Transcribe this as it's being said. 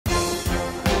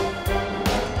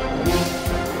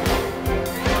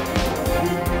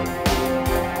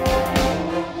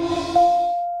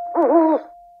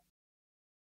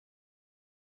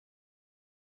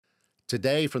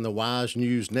Today from the Wise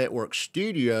News Network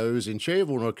studios in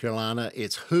Cherryville, North Carolina,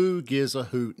 it's Who Gives a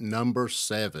Hoot number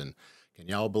 7. Can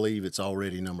y'all believe it's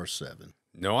already number 7?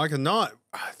 No, I cannot.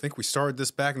 I think we started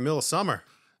this back in the middle of summer.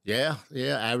 Yeah,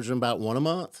 averaging about one a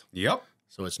month. Yep.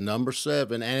 So it's number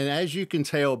 7. And as you can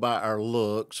tell by our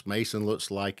looks, Mason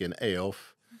looks like an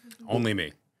elf. Only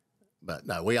me. But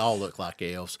no, we all look like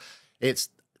elves. It's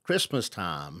Christmas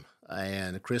time,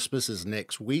 and Christmas is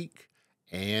next week.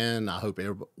 And I hope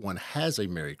everyone has a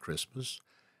Merry Christmas.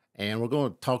 And we're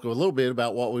going to talk a little bit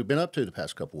about what we've been up to the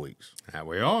past couple of weeks. That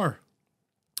we are.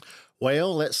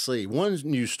 Well, let's see. One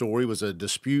news story was a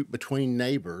dispute between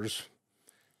neighbors,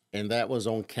 and that was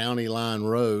on County Line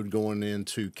Road going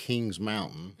into Kings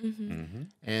Mountain. Mm-hmm.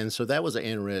 And so that was an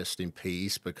interesting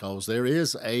piece because there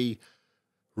is a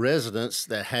residence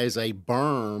that has a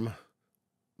berm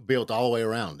built all the way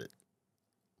around it.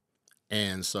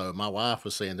 And so my wife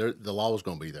was saying the law was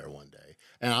going to be there one day.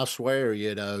 And I swear,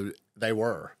 they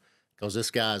were. Because this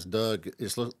guy's dug,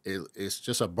 it's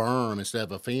just a berm instead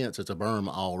of a fence. It's a berm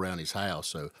all around his house.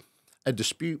 So a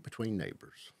dispute between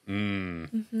neighbors.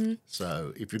 Mm-hmm.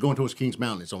 So if you're going towards Kings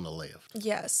Mountain, it's on the left.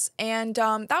 Yes. And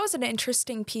that was an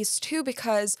interesting piece, too,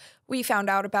 because we found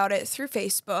out about it through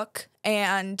Facebook.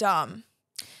 And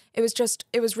it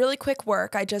was really quick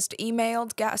work. I just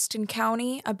emailed Gaston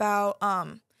County about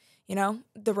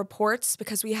the reports,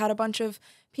 because we had a bunch of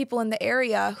people in the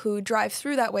area who drive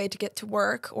through that way to get to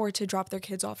work or to drop their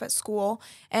kids off at school.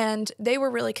 And they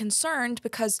were really concerned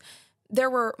because there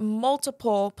were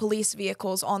multiple police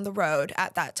vehicles on the road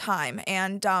at that time,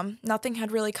 and nothing had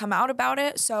really come out about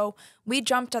it. So we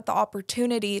jumped at the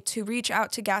opportunity to reach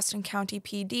out to Gaston County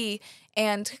PD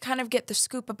and kind of get the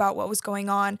scoop about what was going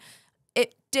on.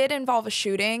 It did involve a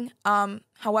shooting.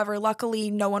 However, luckily,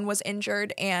 no one was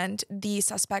injured, and the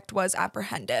suspect was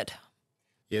apprehended.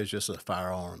 It was just a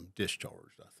firearm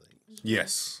discharge, I think.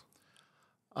 Yes.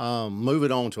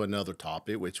 Moving on to another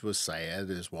topic, which was sad,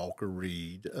 is Walker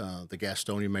Reid. The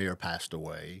Gastonia mayor passed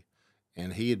away,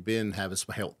 and he had been having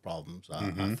some health problems,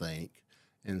 I think.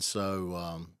 And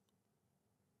so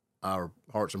our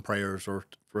hearts and prayers are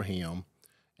for him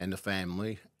and the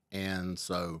family. And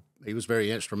so he was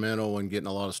very instrumental in getting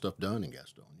a lot of stuff done in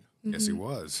Gastonia. Mm-hmm. Yes, he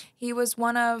was. He was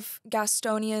one of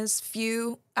Gastonia's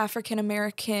few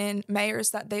African-American mayors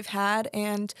that they've had,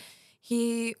 and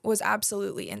he was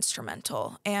absolutely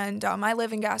instrumental. And I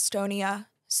live in Gastonia,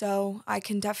 so I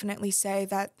can definitely say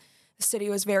that the city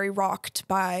was very rocked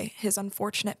by his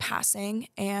unfortunate passing.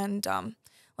 And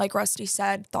like Rusty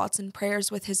said, thoughts and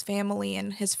prayers with his family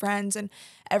and his friends and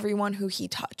everyone who he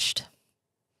touched.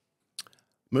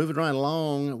 Moving right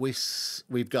along,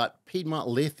 we've got Piedmont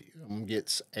Lithium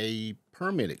gets a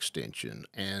permit extension.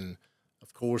 And,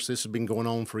 of course, this has been going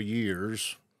on for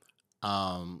years.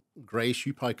 Grace,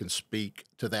 you probably can speak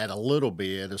to that a little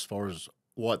bit as far as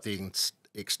what the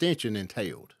extension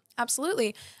entailed.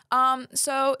 Absolutely.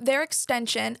 So their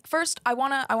extension, first, I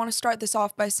want to start this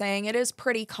off by saying it is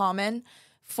pretty common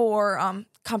for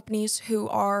companies who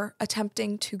are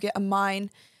attempting to get a mine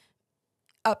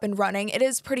up and running. It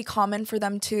is pretty common for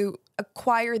them to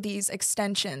acquire these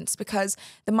extensions because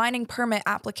the mining permit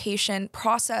application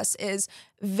process is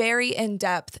very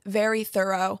in-depth, very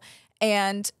thorough,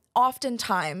 and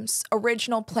oftentimes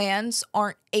original plans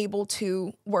aren't able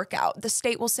to work out. The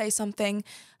state will say something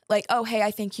like, oh, hey,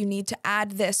 I think you need to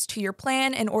add this to your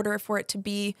plan in order for it to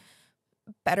be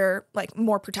better, like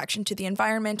more protection to the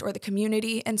environment or the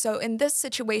community. And so in this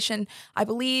situation, I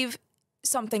believe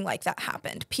something like that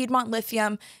happened. Piedmont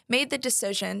Lithium made the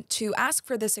decision to ask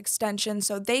for this extension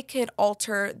so they could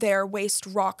alter their waste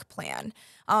rock plan.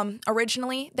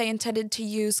 Originally, they intended to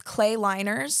use clay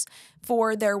liners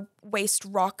for their waste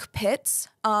rock pits.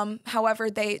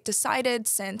 However, they decided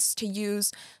since to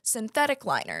use synthetic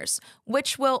liners,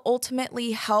 which will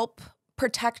ultimately help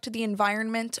protect the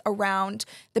environment around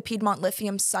the Piedmont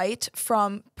Lithium site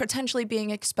from potentially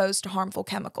being exposed to harmful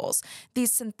chemicals.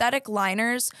 These synthetic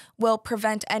liners will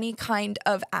prevent any kind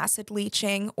of acid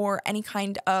leaching or any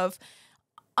kind of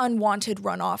unwanted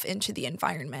runoff into the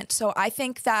environment. So I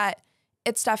think that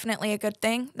it's definitely a good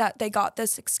thing that they got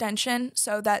this extension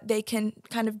so that they can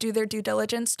kind of do their due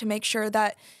diligence to make sure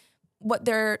that what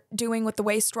they're doing with the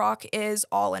waste rock is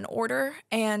all in order.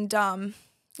 And,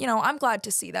 I'm glad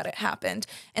to see that it happened.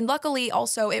 And luckily,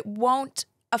 also, it won't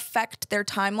affect their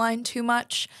timeline too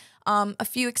much. A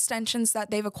few extensions that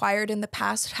they've acquired in the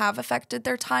past have affected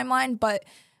their timeline, but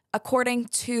according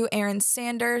to Erin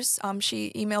Sanders,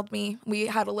 she emailed me. We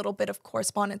had a little bit of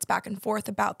correspondence back and forth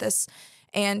about this,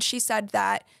 and she said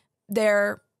that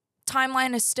their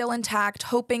timeline is still intact,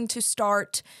 hoping to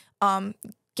start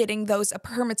getting those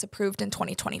permits approved in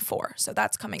 2024. So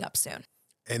that's coming up soon.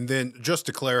 And then just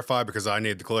to clarify, because I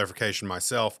need the clarification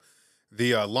myself,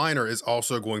 the liner is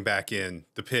also going back in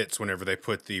the pits whenever they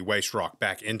put the waste rock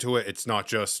back into it. It's not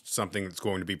just something that's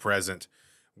going to be present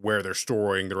where they're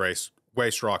storing the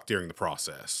waste rock during the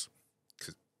process.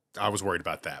 'Cause I was worried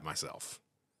about that myself.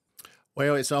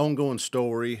 Well, it's an ongoing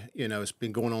story. You know, it's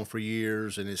been going on for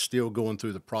years, and it's still going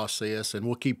through the process, and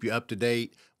we'll keep you up to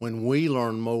date. When we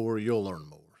learn more, you'll learn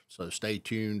more. So stay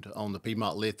tuned on the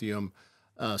Piedmont Lithium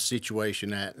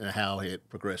situation and how it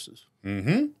progresses.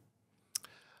 Mm-hmm.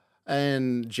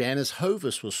 And Janice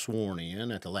Hovis was sworn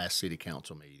in at the last city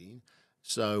council meeting.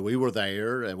 So we were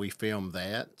there and we filmed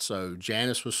that. So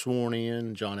Janice was sworn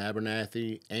in, John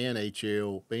Abernathy, and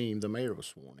H.L. Beam, the mayor, was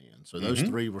sworn in. So those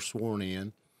three were sworn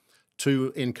in.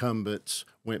 2 incumbents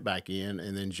went back in,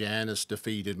 and then Janice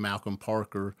defeated Malcolm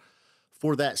Parker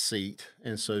for that seat.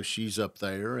 And so she's up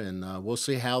there, and we'll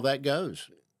see how that goes.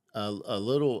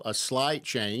 A slight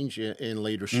change in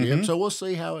leadership. So we'll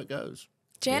see how it goes.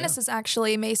 Janice is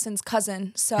actually Mason's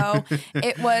cousin, so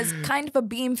it was kind of a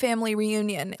Beam family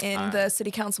reunion in the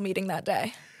city council meeting that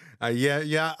day.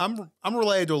 Yeah. I'm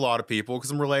related to a lot of people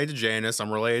because I'm related to Janice.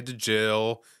 I'm related to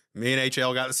Jill. Me and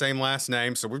HL got the same last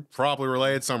name, so we're probably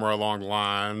related somewhere along the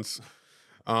lines.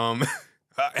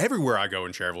 Everywhere I go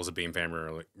in Cherryville is a Beam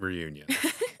family reunion.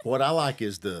 What I like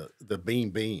is the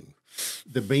Beam.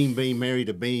 The Beam married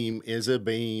a Beam is a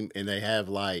Beam, and they have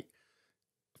like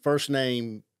first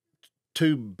name,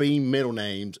 2 Beam middle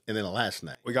names, and then a last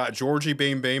name. We got Georgie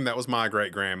Beam. That was my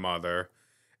great-grandmother.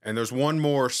 And there's one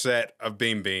more set of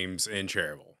Beams in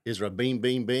Cherryville. Is there a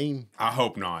Beam? I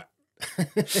hope not.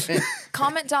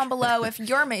 Comment down below if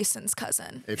you're Mason's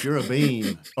cousin. If you're a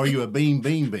Beam, are you a Beam?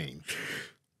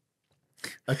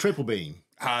 A triple Beam?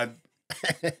 Are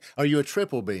you a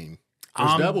triple Beam?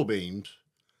 There's double beams.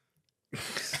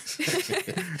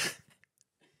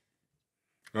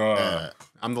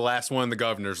 I'm the last one in the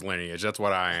governor's lineage. That's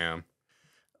what I am.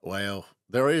 Well,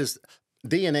 there is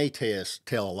DNA tests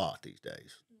tell a lot these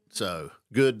days. So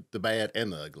good, the bad,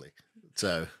 and the ugly.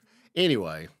 So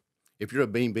anyway, if you're a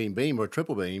Beam or a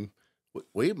triple Beam,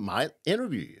 we might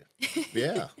interview you.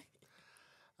 Yeah.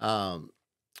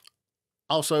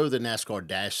 Also, the NASCAR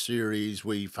Dash Series,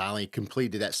 we finally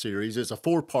completed that series. It's a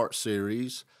 4-part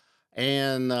series,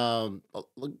 and got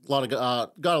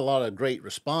a lot of great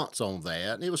response on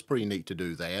that. And it was pretty neat to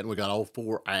do that, and we got all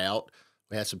 4 out.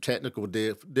 We had some technical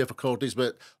difficulties,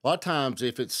 but a lot of times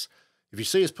if you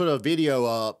see us put a video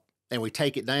up and we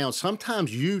take it down,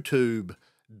 sometimes YouTube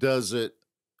doesn't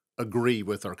agree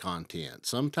with our content.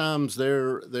 Sometimes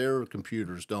their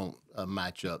computers don't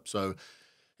match up. So.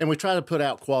 And we try to put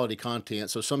out quality content.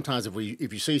 So sometimes if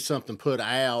you see something put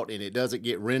out and it doesn't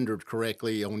get rendered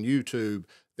correctly on YouTube,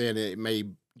 then it may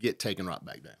get taken right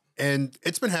back down. And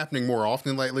it's been happening more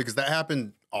often lately because that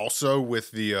happened also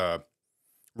with the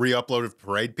re-uploaded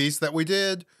parade piece that we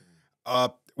did.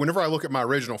 Whenever I look at my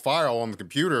original file on the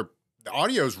computer, the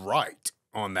audio's right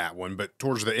on that one. But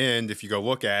towards the end, if you go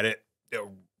look at it,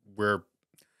 we're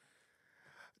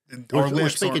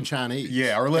speaking Chinese.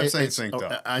 Yeah, our lips ain't synced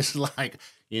up. It's like,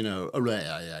 you're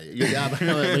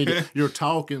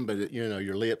talking, but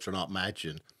your lips are not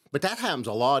matching. But that happens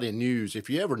a lot in news. If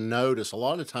you ever notice, a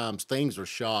lot of times things are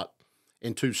shot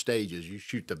in 2 stages. You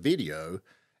shoot the video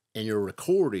and you're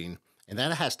recording, and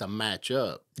that has to match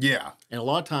up. Yeah. And a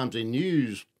lot of times in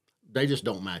news, they just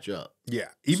don't match up. Yeah.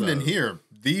 Even in here,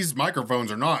 these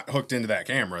microphones are not hooked into that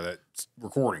camera that's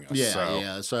recording us.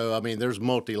 Yeah. So, I mean, there's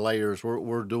multi-layers.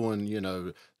 We're doing,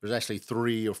 there's actually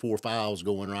 3 or 4 files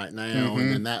going right now,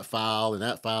 and then that file, and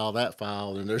that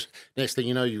file, and there's, next thing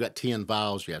you know, you've got 10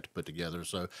 files you have to put together.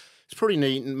 So it's pretty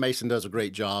neat, and Mason does a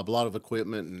great job. A lot of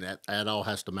equipment, and that all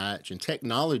has to match. And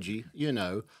technology,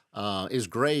 is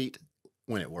great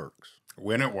when it works.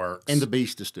 When it works. And the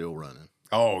beast is still running.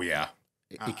 Oh, yeah.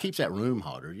 It keeps that room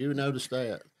hotter. You notice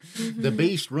that? The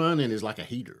beast running is like a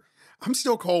heater. I'm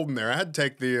still cold in there. I had to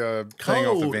take the thing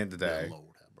off the vent today. Oh,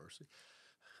 Lord have mercy.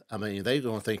 I mean, they're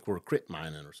going to think we're crypt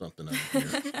mining or something over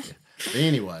here. Yeah.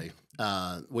 Anyway,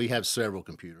 we have several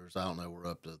computers. I don't know. We're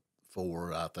up to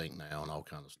 4, I think, now, and all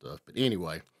kinds of stuff. But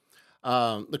anyway,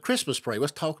 the Christmas parade.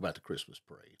 Let's talk about the Christmas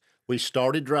parade. We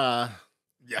started dry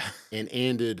and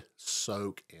ended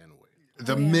soak and wet.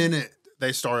 The minute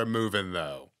they started moving,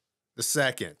 though, the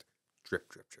second, drip.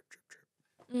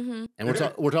 Mm-hmm. And we're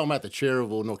talking about the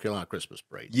Cherryville, North Carolina Christmas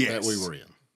parade that we were in.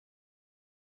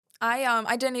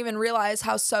 I didn't even realize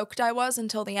how soaked I was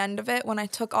until the end of it when I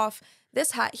took off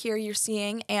this hat here you're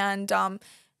seeing, and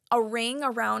a ring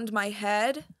around my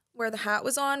head where the hat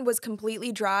was on was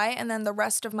completely dry, and then the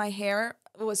rest of my hair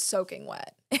was soaking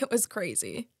wet. It was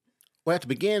crazy. Well, at the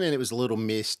beginning, it was a little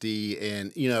misty,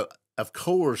 and of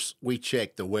course, we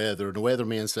checked the weather. And the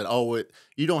weatherman said, "Oh,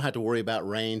 you don't have to worry about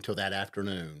rain till that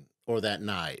afternoon or that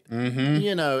night." Mm-hmm.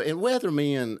 And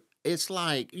weathermen, it's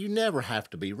like you never have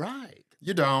to be right.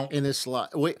 You don't. And it's like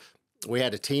we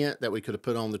had a tent that we could have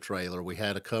put on the trailer. We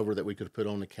had a cover that we could have put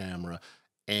on the camera.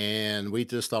 And we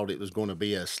just thought it was going to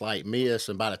be a slight miss.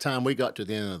 And by the time we got to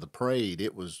the end of the parade,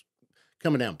 it was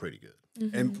coming down pretty good.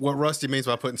 Mm-hmm. And what Rusty means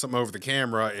by putting something over the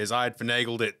camera is I had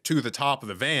finagled it to the top of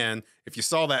the van. If you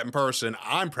saw that in person,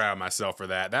 I'm proud of myself for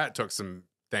that. That took some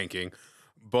thinking.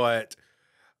 But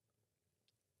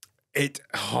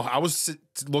I was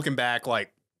looking back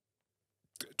like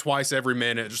twice every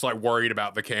minute, just like worried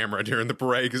about the camera during the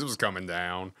parade because it was coming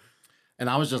down. And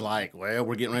I was just like, well,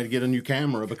 we're getting ready to get a new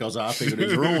camera because I figured it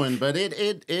was ruined. But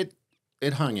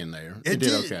it hung in there. It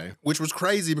did okay. Which was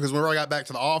crazy because whenever I got back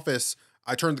to the office,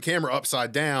 I turned the camera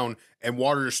upside down and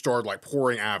water just started like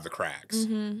pouring out of the cracks.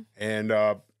 Mm-hmm. And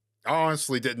I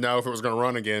honestly didn't know if it was going to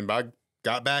run again, but I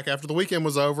got back after the weekend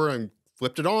was over and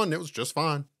flipped it on. And it was just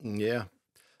fine. Yeah.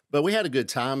 But we had a good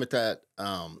time at that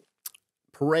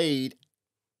parade.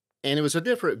 And it was a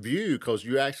different view because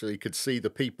you actually could see the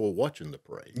people watching the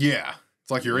parade. Yeah. It's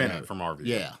like you're in it from our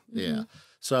view. Yeah. Yeah.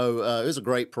 So it was a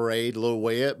great parade, a little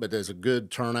wet, but there's a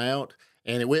good turnout.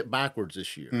 And it went backwards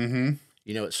this year. Mm-hmm.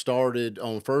 It started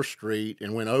on First Street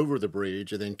and went over the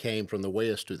bridge and then came from the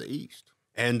west to the east.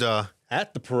 And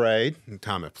at the parade,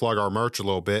 time to plug our merch a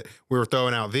little bit, we were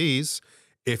throwing out these.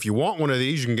 If you want one of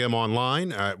these, you can get them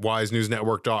online at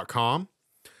wisenewsnetwork.com.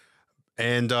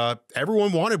 And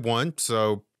everyone wanted one,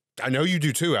 so I know you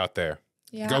do too out there.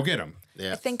 Yeah. Go get them.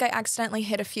 Yeah. I think I accidentally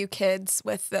hit a few kids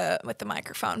with the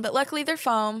microphone, but luckily they're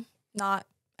foam, not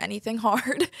anything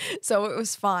hard, so it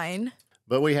was fine.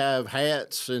 But we have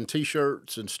hats and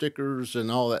T-shirts and stickers and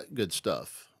all that good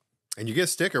stuff. And you get a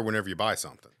sticker whenever you buy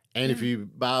something. And if you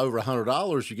buy over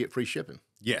 $100, you get free shipping.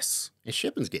 Yes. And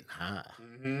shipping's getting high.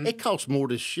 Mm-hmm. It costs more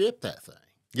to ship that thing.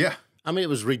 Yeah. I mean, it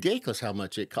was ridiculous how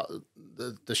much it cost.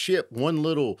 The ship one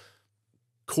little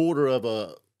quarter of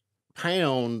a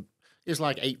pound is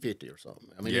like $8.50 or something.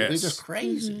 I mean, it's just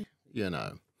crazy,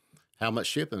 how much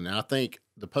shipping. And I think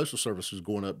the Postal Service is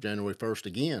going up January 1st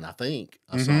again. I think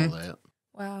I saw that.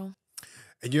 Wow.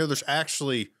 And there's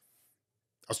actually,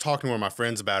 I was talking to one of my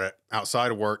friends about it outside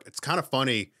of work. It's kind of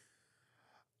funny.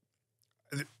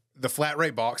 The flat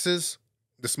rate boxes,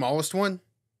 the smallest one,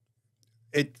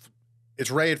 it's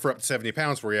rated for up to 70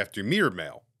 pounds where you have to do metered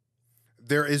mail.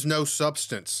 There is no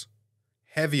substance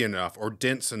heavy enough or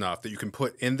dense enough that you can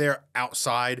put in there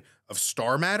outside of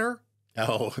star matter.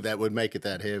 Oh, that would make it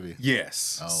that heavy.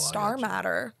 Yes. Oh, Star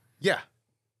matter. Yeah.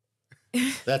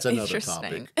 That's another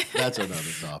Interesting. topic. That's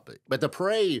another topic. But the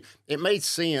parade, it made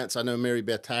sense. I know Mary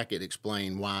Beth Tackett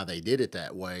explained why they did it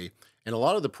that way. And a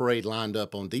lot of the parade lined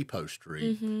up on Depot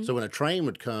Street. Mm-hmm. So when a train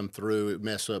would come through, it would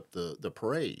mess up the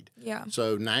parade. Yeah.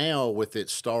 So now with it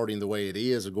starting the way it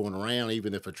is and going around,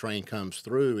 even if a train comes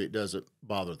through, it doesn't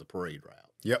bother the parade route.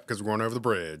 Yep, because we're going over the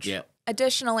bridge. Yep.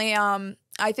 Additionally,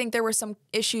 I think there were some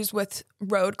issues with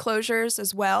road closures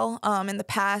as well in the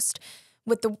past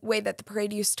with the way that the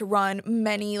parade used to run.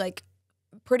 Many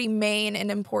pretty main and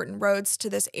important roads to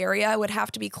this area would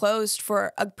have to be closed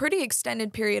for a pretty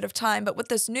extended period of time. But with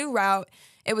this new route,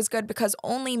 it was good because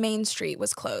only Main Street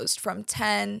was closed from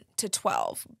 10 to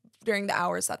 12 during the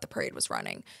hours that the parade was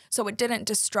running. So it didn't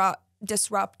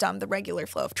disrupt the regular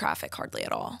flow of traffic hardly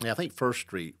at all. Yeah, I think First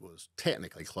Street was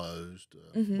technically closed,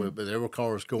 but there were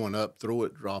cars going up through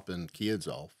it, dropping kids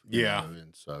off. Yeah.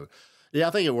 And so, I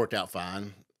think it worked out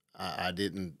fine. I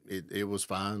didn't, it was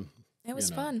fine. It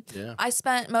was fun. Yeah. I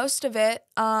spent most of it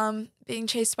being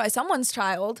chased by someone's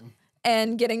child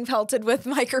and getting pelted with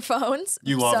microphones.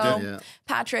 You loved so, it. Yeah.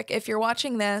 Patrick, if you're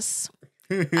watching this,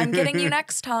 I'm getting you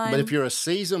next time. But if you're a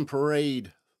seasoned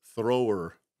parade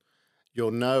thrower,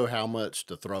 you'll know how much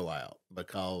to throw out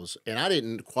and I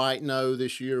didn't quite know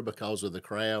this year because of the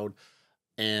crowd.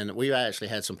 And we actually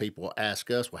had some people ask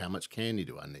us, well, how much candy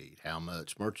do I need? How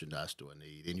much merchandise do I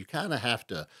need? And you kind of have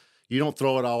to, you don't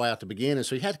throw it all out at the beginning.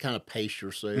 So you had to kind of pace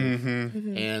yourself.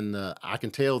 Mm-hmm. And I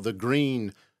can tell the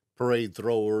green parade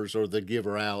throwers or the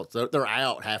giver out, they're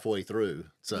out halfway through.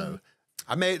 So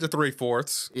I made it to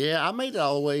 3/4. yeah, I made it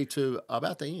all the way to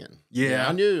about the end. Yeah.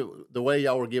 I knew the way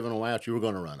y'all were giving them out, you were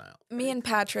going to run out. Me and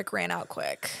Patrick ran out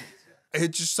quick.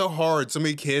 It's just so hard. So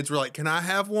many kids were like, can I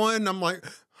have one? I'm like,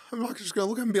 I'm not just going to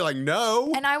look at them and be like,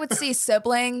 no. And I would see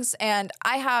siblings, and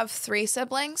I have 3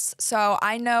 siblings, so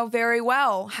I know very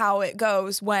well how it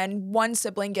goes when one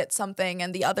sibling gets something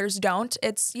and the others don't.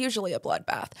 It's usually a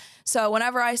bloodbath. So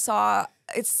whenever I saw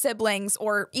it's siblings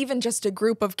or even just a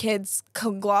group of kids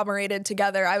conglomerated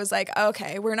together, I was like,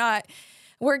 okay,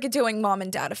 we're doing mom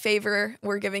and dad a favor.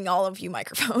 We're giving all of you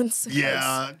microphones.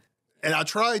 Yeah. And I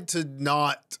tried to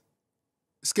not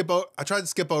I tried to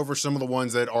skip over some of the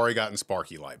ones that had already gotten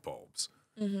Sparky light bulbs.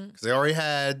 Because they already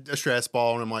had a stress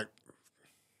ball, and I'm like,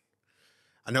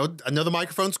 I know the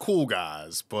microphone's cool,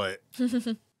 guys, but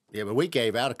Yeah, but we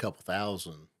gave out a couple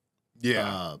thousand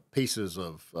yeah, pieces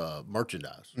of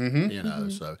merchandise, you know,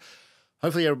 so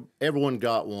hopefully everyone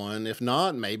got one. If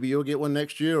not, maybe you'll get one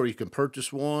next year, or you can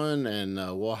purchase one and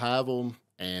we'll have them.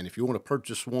 And if you want to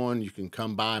purchase one, you can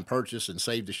come by and purchase and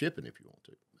save the shipping if you want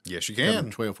to. yes, you Come can.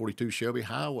 to 1242 Shelby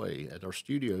Highway at our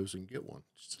studios and get one.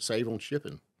 Save on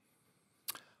shipping.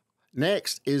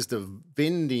 Next is the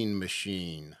vending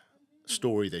machine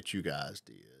story that you guys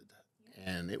did,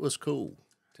 and it was cool.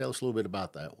 Tell us a little bit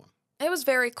about that one. It was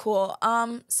very cool.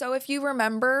 So if you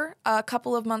remember, a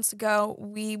couple of months ago,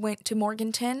 we went to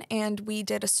Morganton and we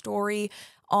did a story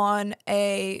on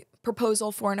a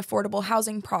proposal for an affordable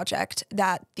housing project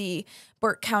that the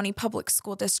Burke County Public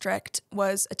School District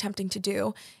was attempting to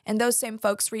do. And those same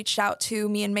folks reached out to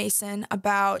me and Mason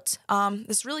about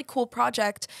this really cool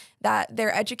project that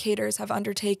their educators have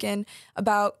undertaken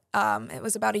it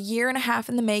was about a year and a half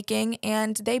in the making,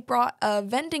 and they brought a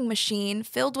vending machine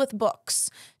filled with books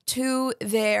to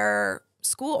their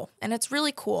school, and it's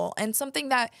really cool. And something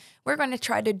that we're going to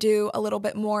try to do a little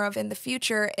bit more of in the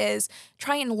future is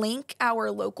try and link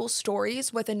our local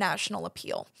stories with a national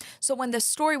appeal. So when this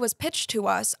story was pitched to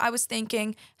us, I was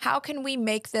thinking, how can we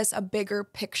make this a bigger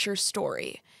picture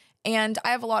story? And I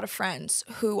have a lot of friends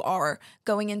who are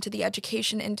going into the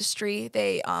education industry.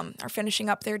 They are finishing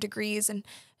up their degrees and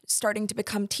starting to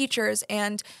become teachers,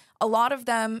 and a lot of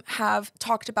them have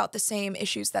talked about the same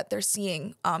issues that they're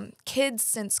seeing. Kids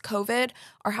since COVID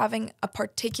are having a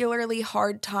particularly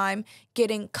hard time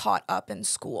getting caught up in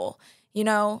school. You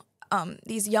know,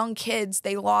 these young kids,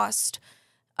 they lost,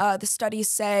 the studies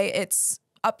say it's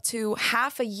up to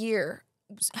half a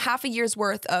year's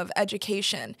worth of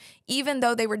education. Even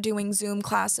though they were doing Zoom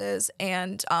classes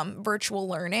and virtual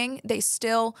learning, they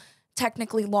still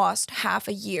technically lost half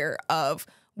a year of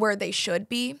where they should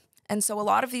be. And so a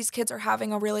lot of these kids are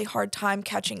having a really hard time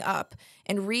catching up,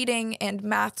 and reading and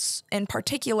maths in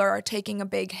particular are taking a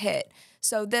big hit.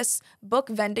 So this book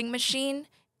vending machine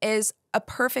is a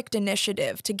perfect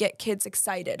initiative to get kids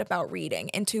excited about reading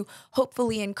and to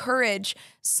hopefully encourage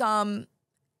some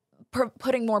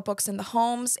putting more books in the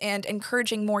homes and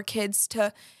encouraging more kids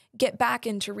to get back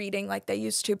into reading like they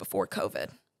used to before COVID.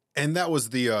 And that was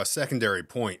the secondary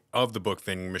point of the book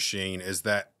vending machine, is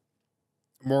that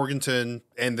Morganton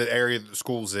and the area that the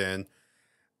school's in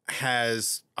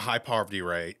has a high poverty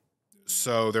rate.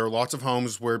 So there are lots of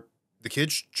homes where the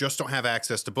kids just don't have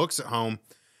access to books at home.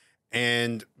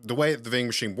 And the way the vending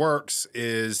machine works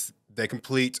is they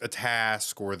complete a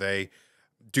task or they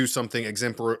do something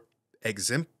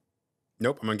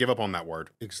Nope, I'm going to give up on that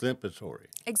word. Exemplary.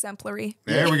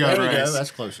 There we go, There Grace. we go. That's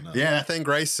close enough. Yeah, that thing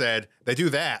Grace said. They do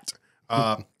that.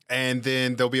 And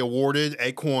then they'll be awarded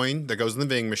a coin that goes in the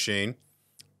vending machine.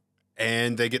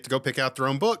 And they get to go pick out their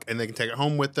own book, and they can take it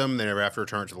home with them. They never have to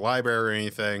return it to the library or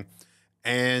anything.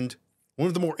 And one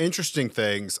of the more interesting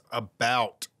things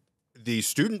about the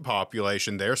student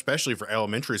population there, especially for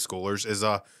elementary schoolers, is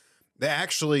the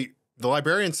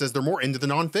librarian says they're more into the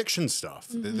nonfiction stuff.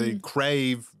 Mm-hmm. They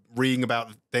crave reading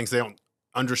about things they don't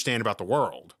understand about the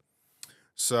world.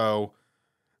 So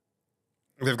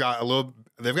they've got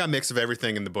a mix of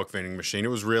everything in the book vending machine. It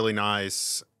was really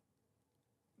nice.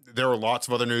 There were lots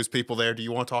of other news people there. Do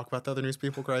you want to talk about the other news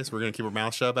people, Grace? We're going to keep our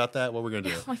mouth shut about that? What are we going to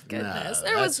do? Oh my goodness. No,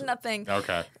 there was nothing.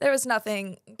 Okay. There was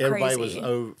nothing Everybody crazy.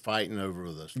 was fighting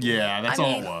over this. Yeah, that's I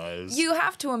all mean, it was. You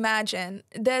have to imagine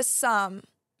this,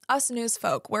 us news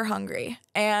folk, we're hungry.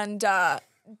 And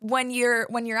when you're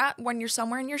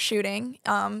somewhere and you're shooting,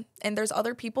 and there's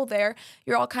other people there,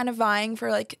 you're all kind of vying for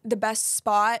like the best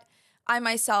spot. I'm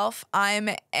a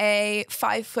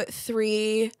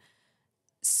 5'3",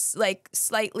 like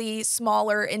slightly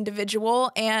smaller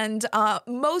individual, and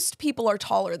most people are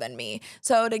taller than me.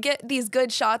 So to get these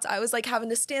good shots, I was like having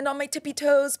to stand on my tippy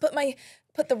toes, put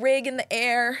the rig in the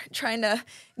air, trying to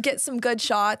get some good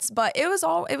shots. But it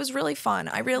was really fun.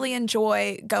 I really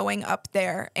enjoy going up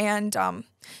there. And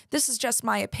this is just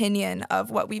my opinion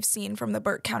of what we've seen from the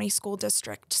Burke County School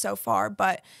District so far.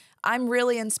 But I'm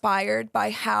really inspired by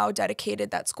how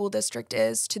dedicated that school district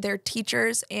is to their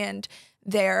teachers and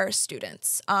their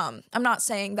students. I'm not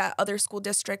saying that other school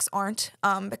districts aren't,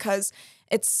 because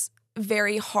it's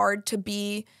very hard to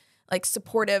be like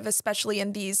supportive, especially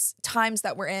in these times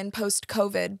that we're in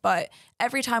post-COVID. But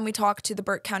every time we talk to the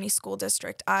Burke County School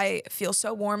District, I feel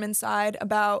so warm inside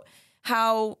about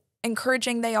how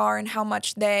encouraging they are and how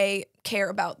much they care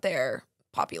about their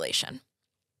population.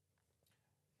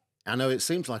 I know it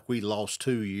seems like we lost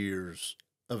 2 years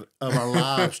of our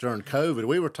lives during COVID.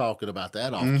 We were talking about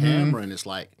that off camera, and it's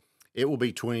like it will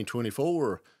be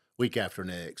 2024 week after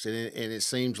next. And it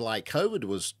seems like COVID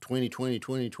was 2020,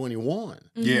 2021.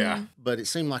 Yeah. But it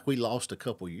seemed like we lost a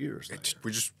couple years there.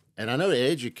 And I know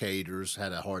educators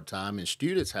had a hard time and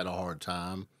students had a hard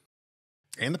time.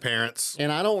 And the parents.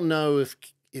 And I don't know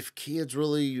if kids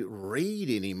really read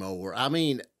anymore. I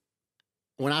mean,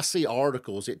 when I see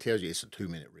articles, it tells you it's a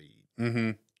 2-minute read.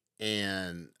 Mm-hmm.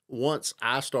 And once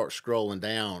I start scrolling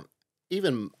down,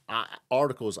 even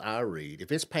articles I read,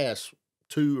 if it's past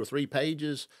 2 or 3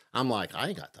 pages, I'm like, I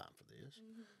ain't got time for this.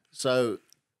 So,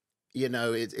 you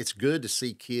know, it's good to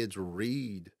see kids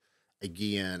read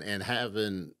again, and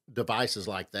having devices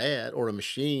like that or a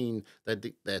machine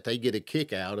that they get a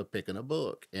kick out of picking a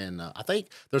book. And I think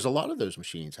there's a lot of those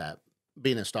machines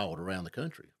being installed around the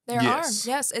country. There are.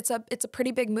 Yes, it's a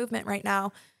pretty big movement right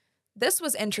now. This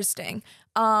was interesting.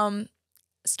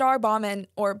 Star Bowman,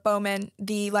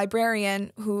 the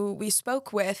librarian who we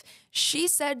spoke with, she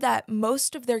said that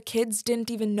most of their kids didn't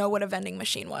even know what a vending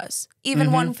machine was,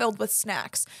 even one filled with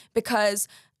snacks, because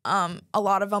a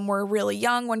lot of them were really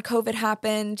young when COVID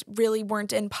happened, really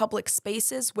weren't in public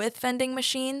spaces with vending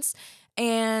machines,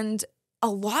 and a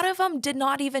lot of them did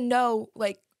not even know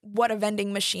like what a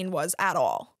vending machine was at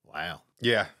all. Wow.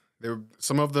 Yeah. There were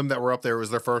some of them that were up there, it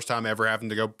was their first time ever having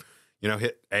to go,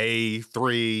 hit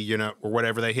A3, or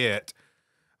whatever they hit.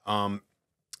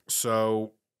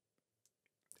 So,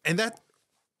 and that,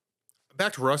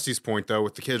 back to Rusty's point though,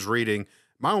 with the kids reading,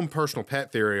 my own personal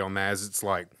pet theory on that is it's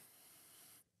like,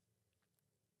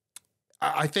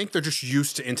 I think they're just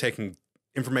used to intaking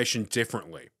information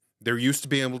differently. They're used to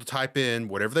being able to type in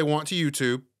whatever they want to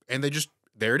YouTube, and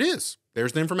there it is.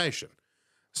 There's the information.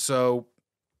 So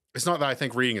it's not that I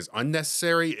think reading is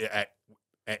unnecessary at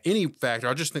any factor.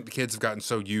 I just think the kids have gotten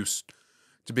so used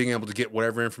to being able to get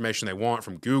whatever information they want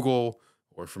from Google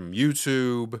or from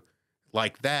YouTube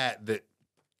like that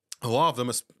a lot of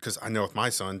them, because I know with my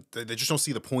son, they just don't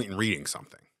see the point in reading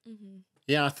something. Mm-hmm.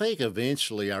 Yeah, I think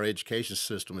eventually our education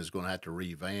system is going to have to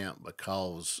revamp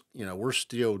because, we're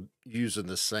still using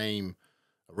the same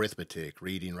arithmetic,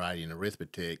 reading, writing,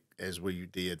 arithmetic as we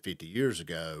did 50 years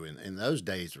ago. And those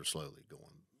days are slowly going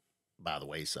by the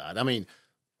wayside. I mean,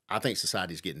 I think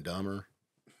society's getting dumber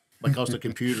because the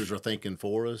computers are thinking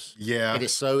for us. Yeah. And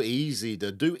it's so easy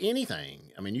to do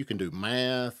anything. I mean, you can do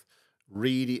math,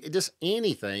 reading, just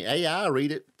anything. AI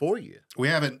read it for you.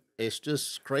 It's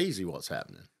just crazy what's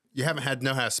happening. You haven't had to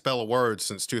know how to spell a word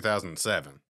since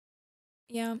 2007.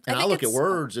 Yeah. And I look at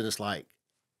words and it's like,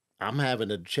 I'm having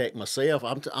to check myself.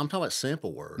 I'm talking about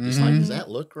simple words. It's like, does that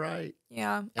look right?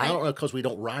 Yeah. And I don't know, because we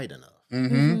don't write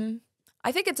enough.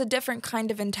 I think it's a different kind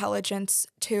of intelligence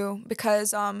too,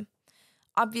 because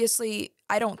obviously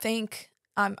I don't think,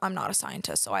 I'm not a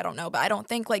scientist, so I don't know, but I don't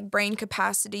think like brain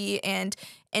capacity and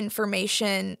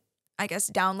information, I guess,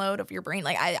 download of your brain,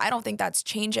 like I don't think that's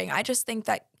changing. I just think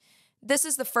that this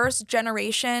is the first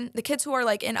generation, the kids who are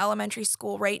like in elementary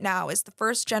school right now is the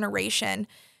first generation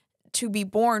to be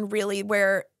born really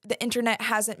where the internet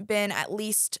hasn't been at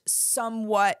least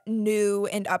somewhat new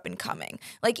and up and coming.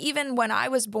 Like even when I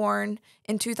was born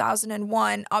in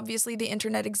 2001, obviously the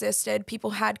internet existed,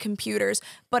 people had computers,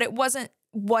 but it wasn't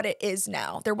what it is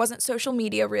now. There wasn't social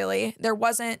media really. There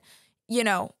wasn't,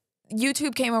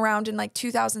 YouTube came around in like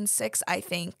 2006, I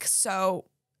think. So,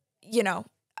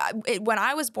 when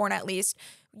I was born, at least,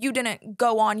 you didn't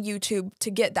go on YouTube to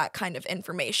get that kind of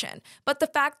information. But the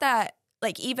fact that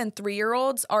like even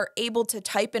 3-year-olds are able to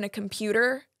type in a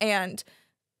computer and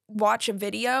watch a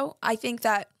video, I think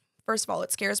that, first of all,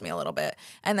 it scares me a little bit.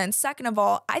 And then second of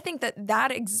all, I think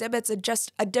that exhibits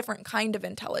just a different kind of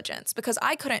intelligence, because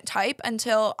I couldn't type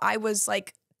until I was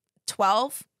like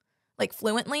 12, like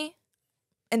fluently.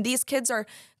 And these kids are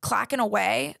clacking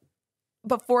away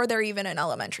before they're even in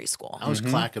elementary school. I was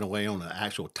clacking away on an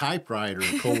actual typewriter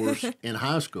course in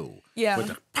high school. Yeah.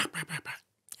 With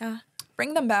Yeah.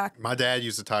 Bring them back. My dad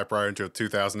used a typewriter until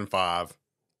 2005.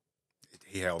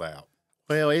 He held out.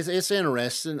 Well, it's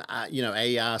interesting.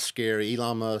 AI is scary.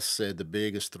 Elon Musk said the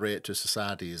biggest threat to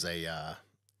society is AI,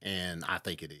 and I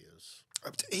think it is.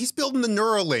 He's building the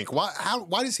Neuralink.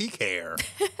 Why does he care?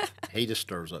 He just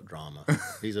stirs up drama.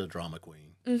 He's a drama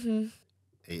queen. Mm-hmm.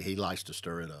 He likes to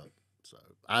stir it up. So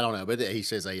I don't know, but he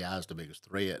says AI is the biggest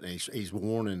threat, and he's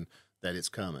warning that it's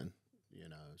coming.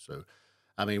 So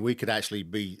I mean, we could actually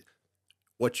be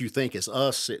what you think is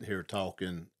us sitting here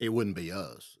talking, it wouldn't be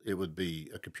us. It would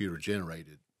be a computer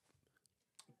generated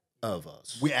of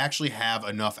us. We actually have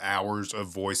enough hours of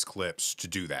voice clips to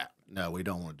do that. No, we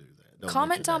don't want to do that. Don't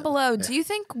Comment mention down that. below. Do you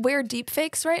think we're deep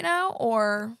fakes right now,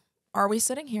 or are we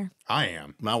sitting here? I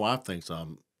am. My wife thinks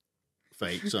I'm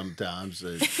fake sometimes.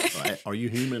 Are you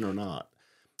human or not?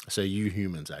 I say, you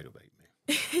humans aggravate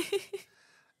me.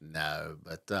 No,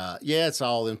 but yeah, it's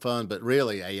all in fun. But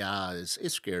really, AI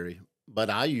it's scary. But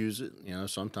I use it. You know,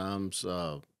 sometimes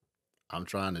I'm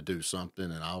trying to do something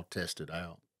and I'll test it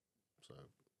out. So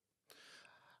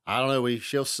I don't know. We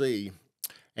shall see.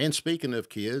 And speaking of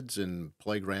kids and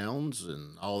playgrounds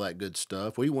and all that good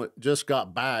stuff, we just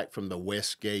got back from the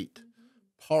Westgate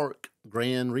Park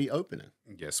grand reopening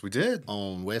Yes, we did.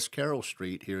 on West Carroll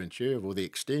Street here in Cherryville, the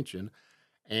extension,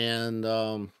 and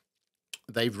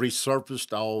they've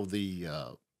resurfaced all the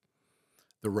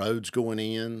roads going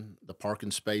in, the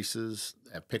parking spaces,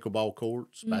 at pickleball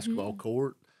courts, basketball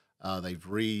court.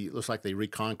 Looks like they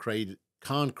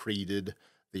concreted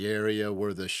the area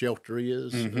where the shelter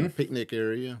is, the picnic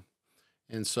area,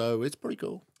 and so it's pretty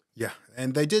cool. Yeah,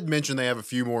 and they did mention they have a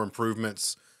few more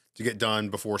improvements to get done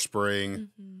before spring.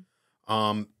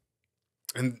 And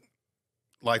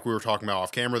like we were talking about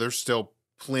off camera, there's still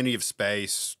plenty of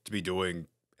space to be doing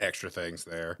extra things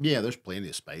there. Yeah, there's plenty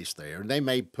of space there. They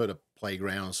may put a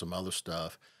playground and some other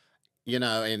stuff,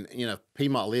 and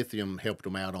Piedmont Lithium helped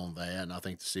them out on that, and I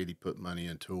think the city put money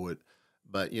into it.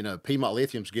 But Piedmont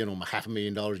Lithium's giving them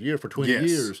 $500,000 a year for 20 Yes.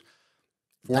 years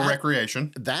For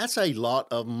recreation. That's a lot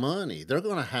of money. They're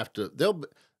going to have to.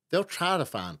 They'll try to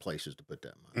find places to put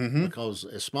that money because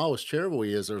as small as Cherryville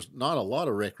is, there's not a lot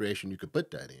of recreation you could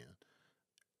put that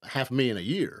in. $500,000 a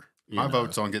year. My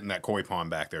vote's on getting that koi pond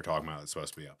back there talking about it's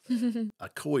supposed to be up. A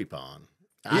koi pond.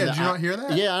 Yeah, did you not hear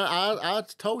that? Yeah, I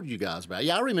told you guys about it.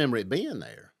 Yeah, I remember it being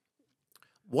there.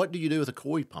 What do you do with a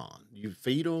koi pond? You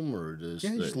feed them or just...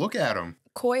 Yeah, just look at them.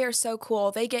 Koi are so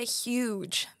cool. They get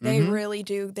huge. They really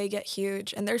do. They get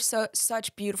huge. And they're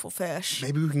such beautiful fish.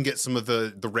 Maybe we can get some of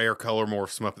the rare color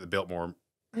morphs from up at the Biltmore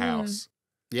house.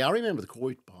 Yeah, I remember the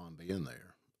koi pond being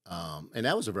there. And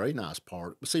that was a very nice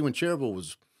park. But see, when Cherryville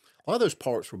was... A lot of those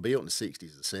parks were built in the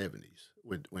 60s and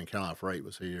 70s when Carolina Freight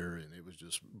was here, and it was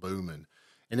just booming.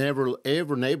 And every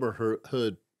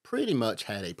neighborhood pretty much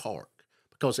had a park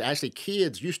because actually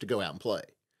kids used to go out and play,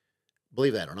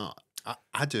 believe that or not.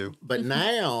 I do. But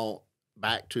now,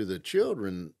 back to the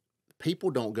children,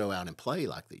 people don't go out and play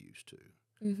like they used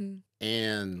to.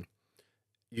 And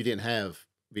you didn't have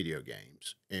video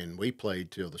games, and we played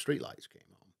till the streetlights came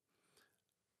on.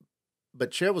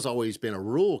 But Cherryville's always been a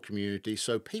rural community,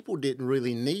 so people didn't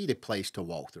really need a place to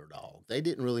walk their dog. They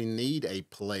didn't really need a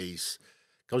place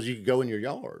because you could go in your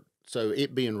yard. So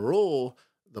it being rural,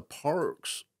 the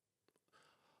parks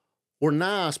were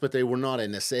nice, but they were not a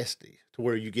necessity to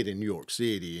where you get in New York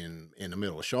City and in the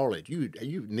middle of Charlotte. You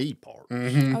need parks.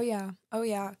 Oh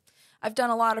yeah. I've done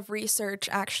a lot of research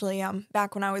actually.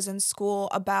 Back when I was in school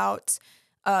about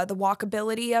the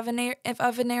walkability of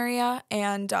an area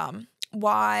and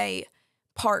why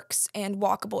parks and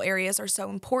walkable areas are so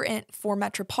important for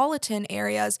metropolitan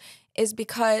areas is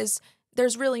because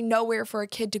there's really nowhere for a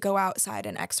kid to go outside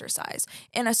and exercise.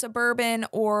 In a suburban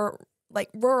or like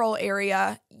rural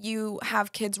area, you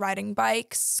have kids riding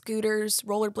bikes, scooters,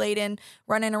 rollerblading,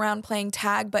 running around playing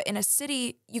tag. But in a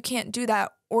city, you can't do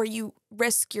that, or you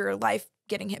risk your life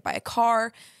getting hit by a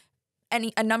car.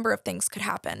 A number of things could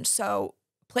happen. So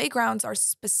playgrounds are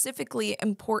specifically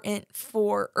important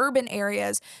for urban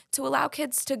areas to allow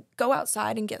kids to go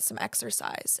outside and get some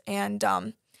exercise. And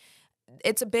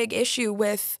it's a big issue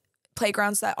with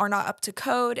playgrounds that are not up to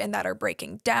code and that are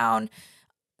breaking down.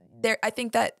 I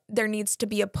think that there needs to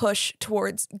be a push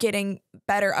towards getting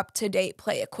better up-to-date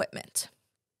play equipment.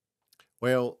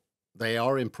 Well, they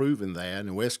are improving that,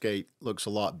 and Westgate looks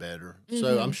a lot better.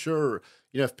 So I'm sure,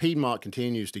 if Piedmont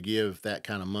continues to give that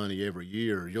kind of money every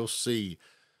year, you'll see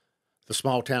the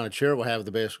small town of Cherryville have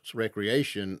the best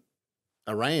recreation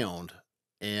around.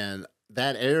 And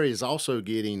that area is also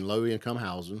getting low-income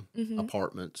housing,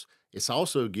 apartments. It's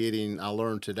also getting, I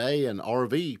learned today, an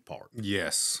RV park.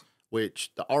 Yes.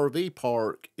 Which the RV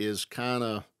park is kind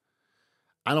of,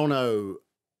 I don't know,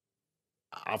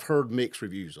 I've heard mixed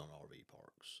reviews on RV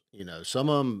parks. Some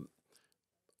of them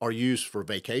are used for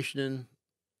vacationing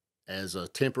as a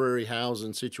temporary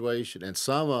housing situation, and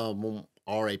some of them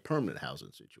are a permanent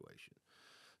housing situation.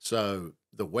 So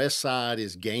the west side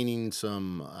is gaining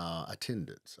some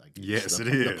attendance, I guess. Yes, it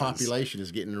is. The population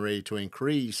is getting ready to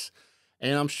increase,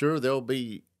 and I'm sure there'll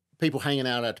be people hanging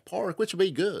out at the park, which will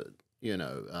be good. You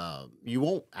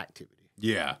want activity.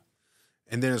 Yeah.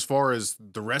 And then as far as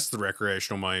the rest of the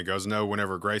recreational money goes, I know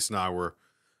whenever Grace and I were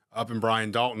up in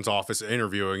Brian Dalton's office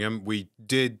interviewing him, he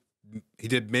did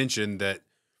mention that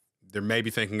they're maybe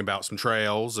thinking about some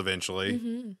trails eventually.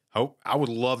 Mm-hmm. I would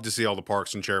love to see all the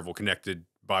parks in Cherryville connected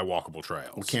by walkable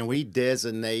trails. Well, can we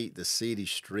designate the city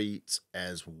streets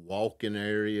as walking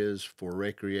areas for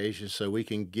recreation so we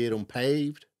can get them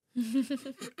paved?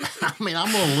 I mean, I'm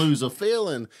going to lose a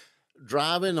feeling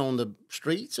driving on the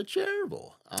streets of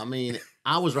Cherryville. I mean,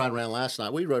 I was riding around last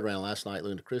night. We rode around last night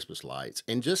looking at Christmas lights.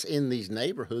 And just in these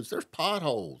neighborhoods, there's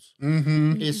potholes.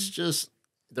 Mm-hmm. It's just,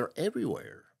 they're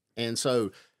everywhere. And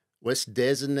so let's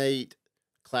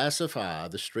classify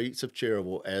the streets of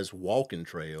Cherryville as walking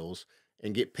trails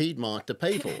and get Piedmont to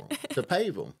pay for them, to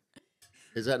pave them.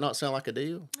 Does that not sound like a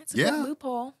deal? That's a good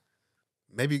loophole.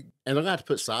 Maybe. And they're going to have to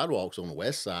put sidewalks on the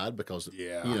west side because,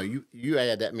 you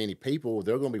add that many people,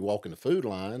 they're going to be walking the food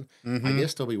line. Mm-hmm. I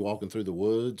guess they'll be walking through the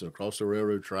woods or across the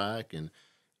railroad track, and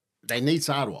they need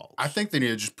sidewalks. I think they need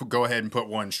to just go ahead and put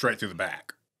one straight through the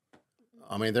back.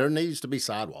 I mean, there needs to be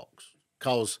sidewalks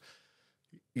because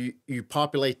you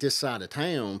populate this side of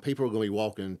town, people are going to be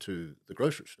walking to the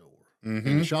grocery store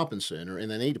and the shopping center, and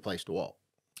they need a place to walk.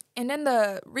 And in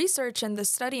the research and the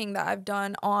studying that I've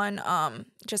done on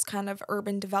just kind of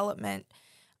urban development,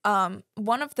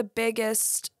 one of the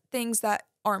biggest things that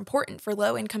are important for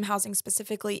low-income housing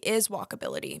specifically is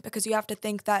walkability, because you have to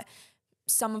think that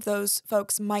some of those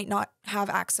folks might not have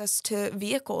access to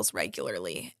vehicles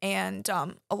regularly, and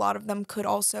a lot of them could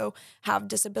also have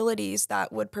disabilities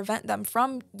that would prevent them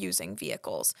from using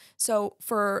vehicles. So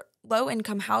for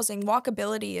low-income housing,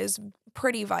 walkability is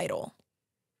pretty vital.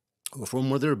 From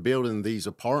where they're building these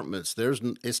apartments,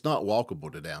 it's not walkable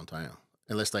to downtown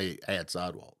unless they add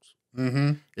sidewalks.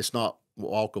 Mm-hmm. It's not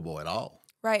walkable at all.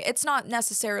 Right. It's not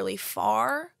necessarily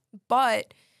far,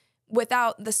 but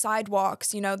without the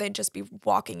sidewalks, they'd just be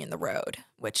walking in the road,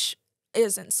 which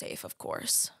isn't safe, of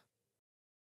course.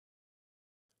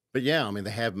 But yeah, I mean,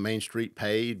 they have Main Street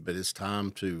paved, but it's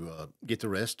time to get the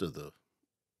rest of the,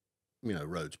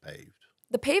 roads paved.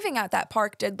 The paving at that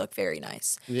park did look very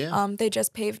nice. Yeah. They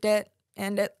just paved it,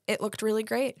 and it looked really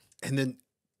great. And then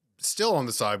still on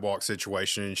the sidewalk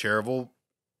situation in Cherryville,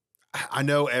 I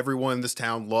know everyone in this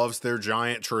town loves their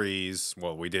giant trees.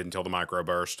 Well, we did until the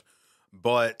microburst.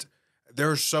 But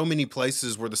there are so many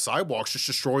places where the sidewalk's just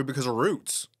destroyed because of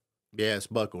roots. Yeah, it's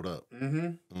buckled up. Mm-hmm.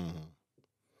 Mm-hmm.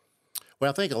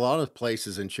 Well, I think a lot of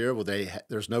places in Cherryville,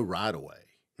 there's no right-of-way.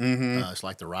 Mm-hmm. It's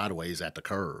like the right-of-way is at the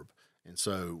curb. And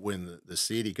so when the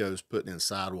city goes putting in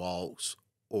sidewalks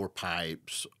or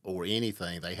pipes or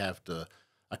anything, they have to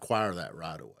acquire that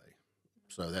right-of-way.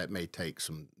 So that may take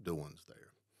some doings there.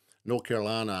 North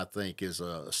Carolina, I think, is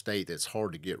a state that's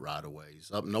hard to get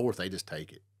right-of-ways. Up north, they just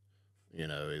take it.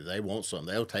 If they want something,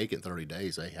 they'll take it in 30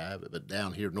 days. They have it. But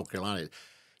down here in North Carolina,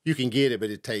 you can get it, but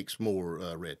it takes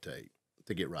more red tape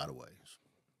to get right-of-ways.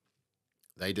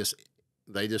 They just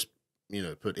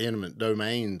put eminent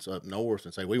domains up north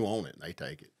and say, we want it, and they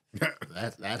take it.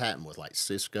 that happened with like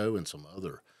Cisco and some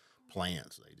other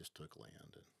plants. They just took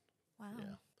land. And, wow.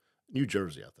 Yeah. New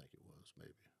Jersey, I think it was,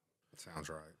 maybe. Sounds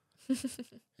right.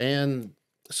 And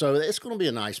so it's going to be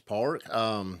a nice park.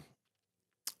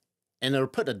 And they're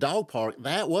putting a dog park.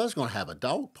 That was going to have a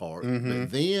dog park,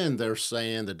 but then they're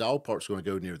saying the dog park's going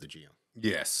to go near the gym.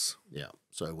 Yes. Yeah.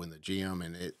 So when the gym,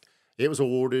 and it was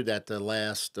awarded at the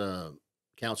last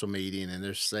council meeting, and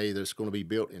they say that it's going to be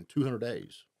built in 200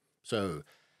 days. So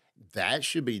that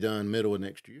should be done middle of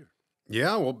next year.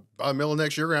 Yeah, well, by the middle of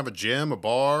next year, we're going to have a gym, a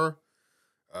bar,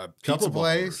 a pizza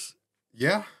place. Bars.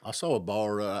 Yeah. I saw a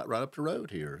bar right up the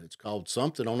road here. It's called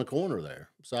something on the corner there,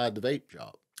 beside the vape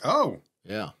shop. Oh.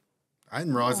 Yeah. I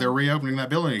didn't realize they were reopening that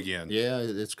building again. Yeah,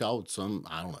 it's called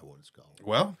I don't know what it's called.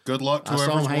 Well, good luck to I saw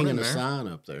whoever's them going in hanging a there. sign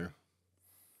up there.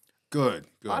 Good.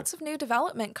 Lots of new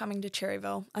development coming to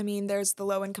Cherryville. I mean, there's the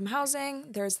low-income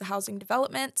housing, there's the housing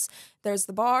developments, there's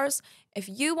the bars. If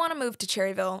you want to move to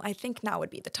Cherryville, I think now would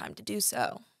be the time to do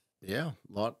so. Yeah,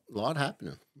 lot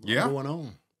happening. Yeah.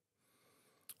 Going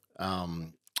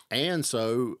on. And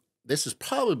so this is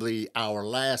probably our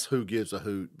last Who Gives a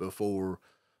Hoot before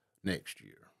next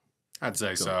year. I'd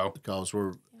say so. Because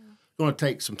we're going to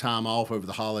take some time off over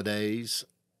the holidays.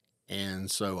 And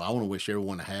so I want to wish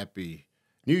everyone a happy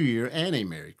New Year and a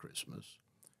Merry Christmas.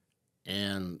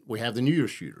 And we have the New Year's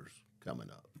shooters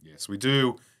coming up. Yes, we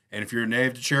do. And if you're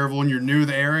native to Cherryville and you're new to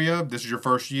the area, this is your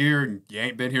first year and you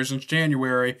ain't been here since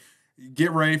January, get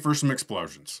ready for some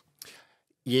explosions.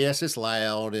 Yes, it's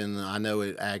loud, and I know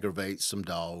it aggravates some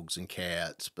dogs and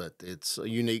cats, but it's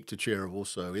unique to Cherryville,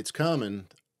 so it's coming.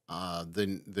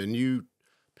 The new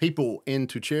people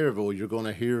into Cherryville, you're going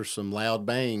to hear some loud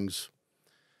bangs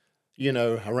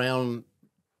around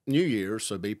New Year's,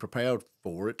 so be prepared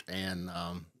for it. And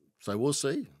so we'll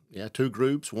see. Yeah, 2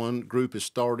 groups. One group is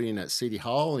starting at City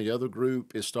Hall, and the other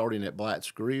group is starting at Black's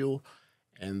Grill.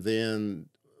 And then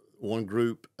one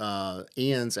group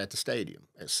ends at the stadium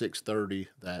at 6:30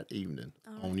 that evening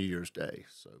on New Year's Day.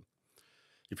 So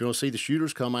if you want to see the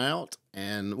shooters, come out,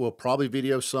 and we'll probably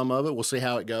video some of it. We'll see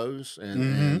how it goes,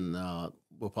 and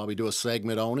we'll probably do a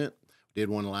segment on it. Did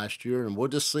one last year, and we'll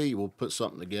just see. We'll put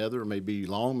something together. Maybe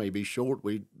long, maybe short.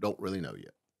 We don't really know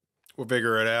yet. We'll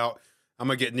figure it out. I'm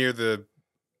gonna get near the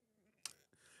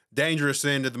dangerous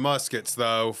end of the muskets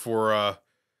though for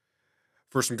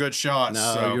some good shots.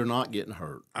 No, so you're not getting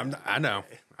hurt. I know.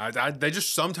 They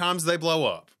just sometimes they blow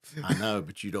up. I know,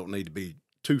 but you don't need to be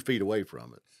 2 feet away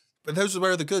from it. But those are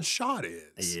where the good shot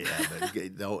is. Yeah,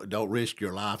 but don't risk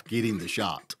your life getting the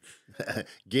shot,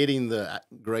 getting the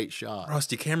great shot.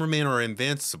 Rusty, cameramen are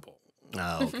invincible.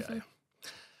 Oh, okay.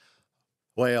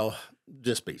 Well,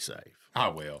 just be safe. I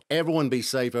will. Everyone be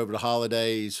safe over the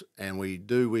holidays, and we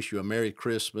do wish you a Merry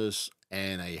Christmas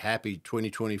and a happy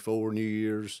 2024 New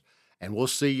Year's, and we'll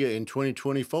see you in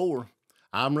 2024.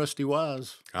 I'm Rusty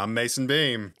Wise. I'm Mason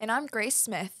Beam. And I'm Grace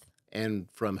Smith. And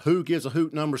from Who Gives a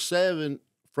Hoot number 7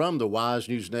 from the Wise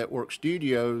News Network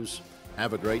studios,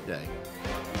 have a great day.